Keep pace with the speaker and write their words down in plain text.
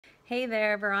Hey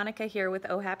there, Veronica here with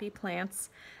Oh Happy Plants.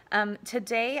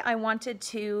 Today I wanted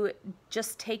to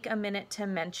just take a minute to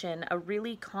mention a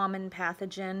really common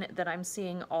pathogen that I'm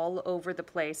seeing all over the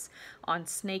place on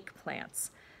snake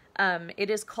plants. It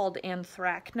is called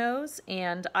Anthracnose,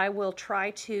 and I will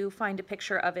try to find a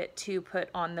picture of it to put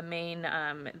on the main,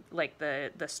 like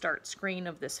the start screen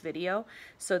of this video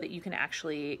so that you can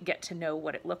actually get to know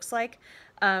what it looks like.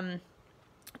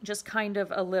 Just kind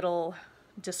of a little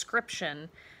description.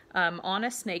 On a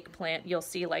snake plant, you'll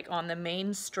see, like on the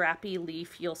main strappy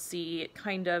leaf, you'll see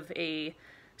kind of a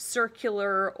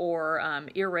circular or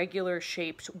irregular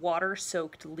shaped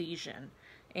water-soaked lesion.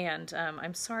 And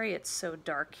I'm sorry it's so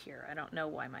dark here. I don't know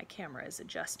why my camera is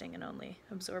adjusting and only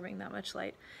absorbing that much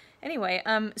light. Anyway,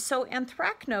 so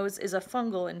anthracnose is a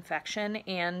fungal infection,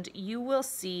 and you will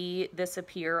see this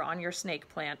appear on your snake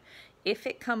plant. If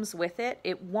it comes with it,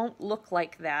 it won't look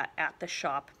like that at the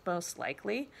shop, most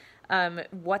likely.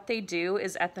 What they do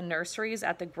is at the nurseries,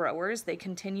 at the growers, they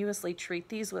treat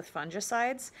these with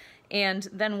fungicides, and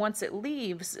then once it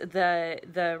leaves,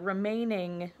 the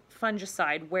remaining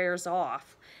fungicide wears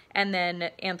off, and then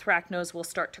anthracnose will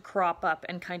start to crop up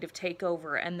and kind of take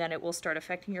over, and then it will start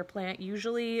affecting your plant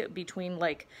usually between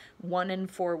like 1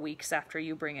 and 4 weeks after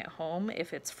you bring it home.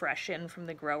 If it's fresh in from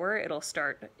the grower, it'll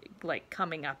start like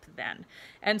coming up then.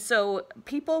 And so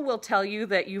people will tell you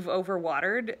that you've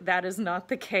overwatered. That is not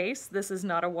the case. This is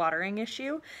not a watering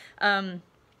issue.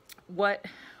 What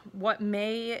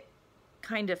may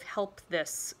kind of help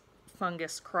this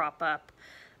fungus crop up,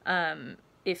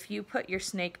 if you put your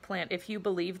snake plant, if you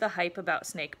believe the hype about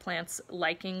snake plants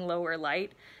liking lower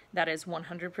light, that is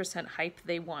 100% hype.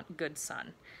 They want good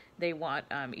sun. They want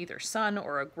either sun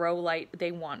or a grow light.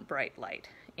 They want bright light.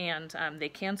 And they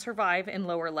can survive in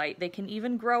lower light. They can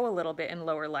even grow a little bit in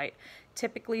lower light.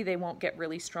 Typically, they won't get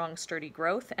really strong, sturdy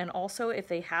growth. And also, if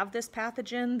they have this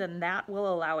pathogen, then that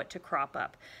will allow it to crop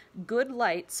up. Good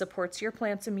light supports your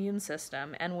plant's immune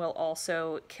system and will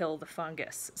also kill the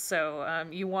fungus. So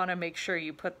you want to make sure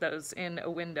you put those in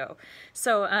a window.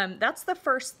 So that's the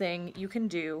first thing you can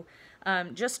do.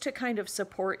 Just to kind of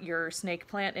support your snake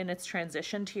plant in its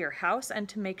transition to your house, and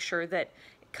to make sure that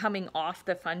coming off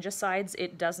the fungicides,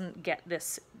 it doesn't get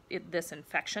this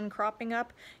infection cropping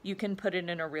up. You can put it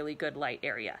in a really good light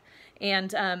area.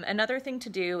 And another thing to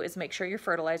do is make sure you're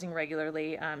fertilizing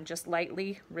regularly, just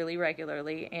lightly, really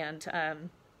regularly. And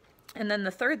then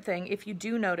the third thing, if you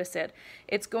do notice it,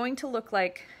 it's going to look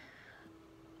like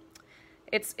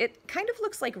it kind of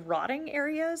looks like rotting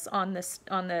areas on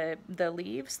the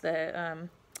leaves.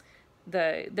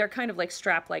 They're kind of like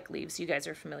strap-like leaves. You guys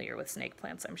are familiar with snake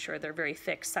plants, I'm sure. They're very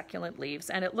thick, succulent leaves,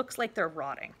 and it looks like they're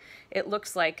rotting. It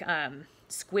looks like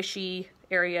squishy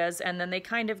areas, and then they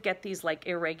kind of get these like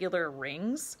irregular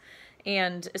rings.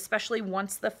 And especially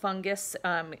once the fungus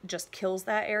just kills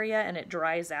that area and it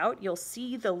dries out, you'll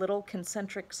see the little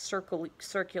concentric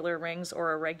circular rings,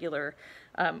 or irregular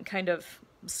kind of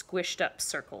squished up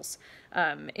circles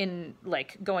in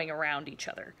like going around each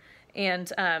other.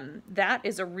 And that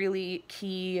is a really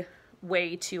key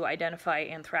way to identify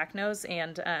anthracnose.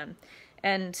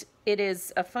 And it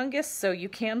is a fungus, so you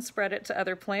can spread it to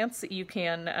other plants. You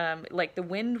can, like the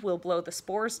wind will blow the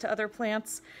spores to other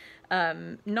plants.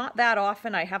 Not that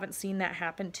often. I haven't seen that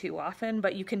happen too often,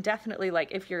 but you can definitely,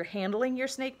 like if you're handling your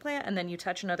snake plant and then you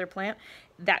touch another plant,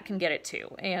 that can get it too.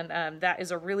 And that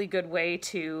is a really good way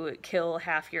to kill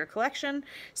half your collection.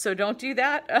 So don't do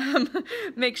that.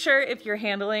 Make sure if you're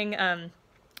handling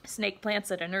snake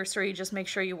plants at a nursery, just make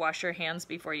sure you wash your hands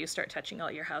before you start touching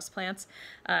all your house plants.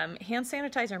 Hand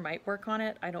sanitizer might work on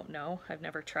it. I don't know. I've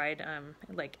never tried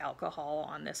like alcohol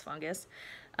on this fungus.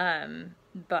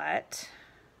 But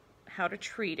how to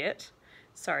treat it.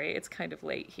 Sorry, it's kind of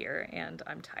late here and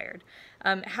I'm tired.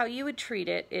 How you would treat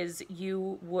it is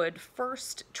you would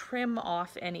first trim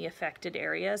off any affected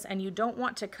areas, and you don't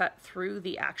want to cut through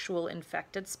the actual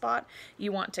infected spot.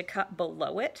 You want to cut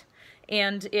below it.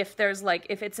 And if there's like,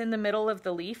 if it's in the middle of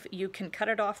the leaf, you can cut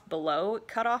it off below,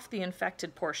 cut off the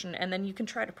infected portion, and then you can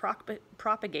try to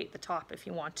propagate the top if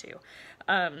you want to.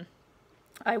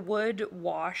 I would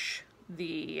wash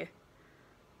the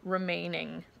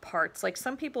remaining parts. Like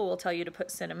some people will tell you to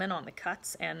put cinnamon on the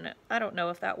cuts, and I don't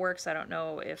know if that works. I don't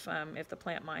know if the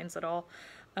plant minds at all.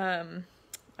 I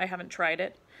haven't tried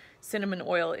it. Cinnamon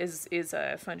oil is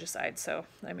a fungicide, so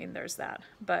I mean there's that.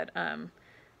 But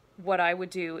what I would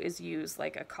do is use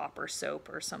like a copper soap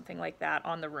or something like that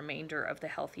on the remainder of the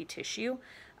healthy tissue.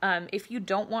 If you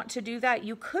don't want to do that,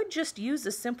 you could just use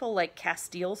a simple like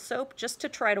Castile soap just to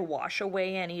try to wash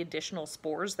away any additional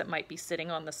spores that might be sitting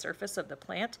on the surface of the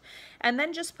plant. And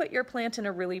then just put your plant in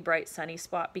a really bright sunny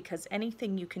spot, because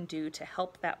anything you can do to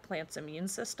help that plant's immune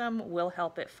system will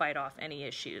help it fight off any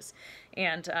issues.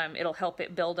 And it'll help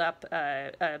it build up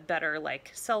a better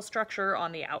like cell structure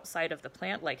on the outside of the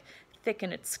plant, like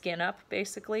thicken its skin up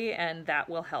basically, and that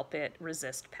will help it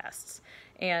resist pests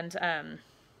and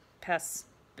pests,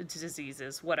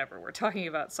 diseases, whatever we're talking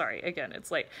about. Sorry, again,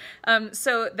 it's late.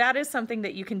 So that is something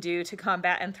that you can do to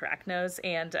combat anthracnose.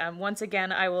 And once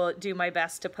again, I will do my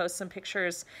best to post some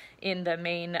pictures in the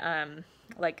main,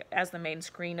 like as the main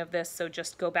screen of this. So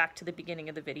just go back to the beginning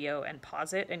of the video and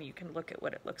pause it, and you can look at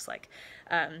what it looks like.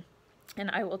 And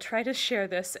I will try to share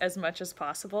this as much as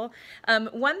possible.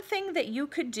 One thing that you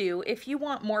could do if you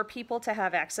want more people to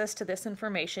have access to this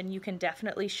information, you can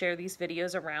definitely share these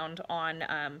videos around on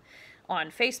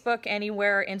Facebook,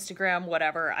 anywhere, Instagram,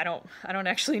 whatever. I don't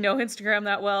actually know Instagram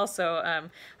that well, so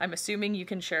I'm assuming you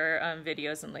can share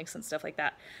videos and links and stuff like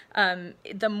that.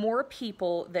 The more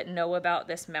people that know about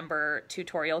this member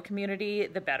tutorial community,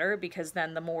 the better, because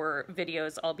then the more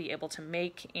videos I'll be able to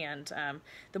make, and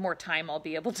the more time I'll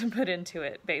be able to put into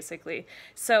it, basically.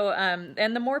 So,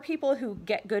 and the more people who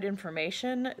get good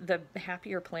information, the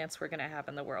happier plants we're going to have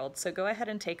in the world. So go ahead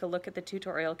and take a look at the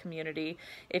tutorial community.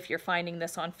 If you're finding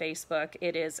this on Facebook,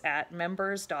 it is at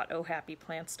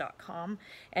members.ohappyplants.com.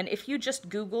 And if you just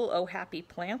Google Oh Happy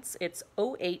Plants, it's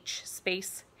OH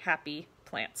space happy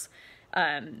plants.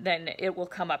 Then it will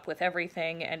come up with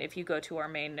everything. And if you go to our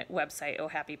main website,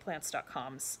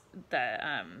 ohappyplants.com,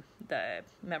 the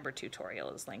member tutorial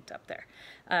is linked up there.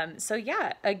 So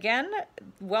yeah, again,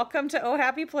 welcome to Oh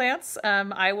Happy Plants.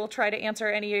 I will try to answer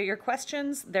any of your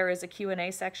questions. There is a Q&A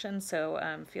section, so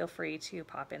feel free to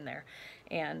pop in there.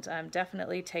 And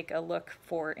definitely take a look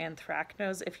for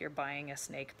anthracnose if you're buying a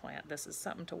snake plant. This is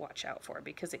something to watch out for,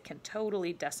 because it can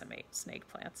totally decimate snake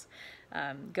plants.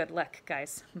 Good luck,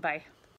 guys. Bye.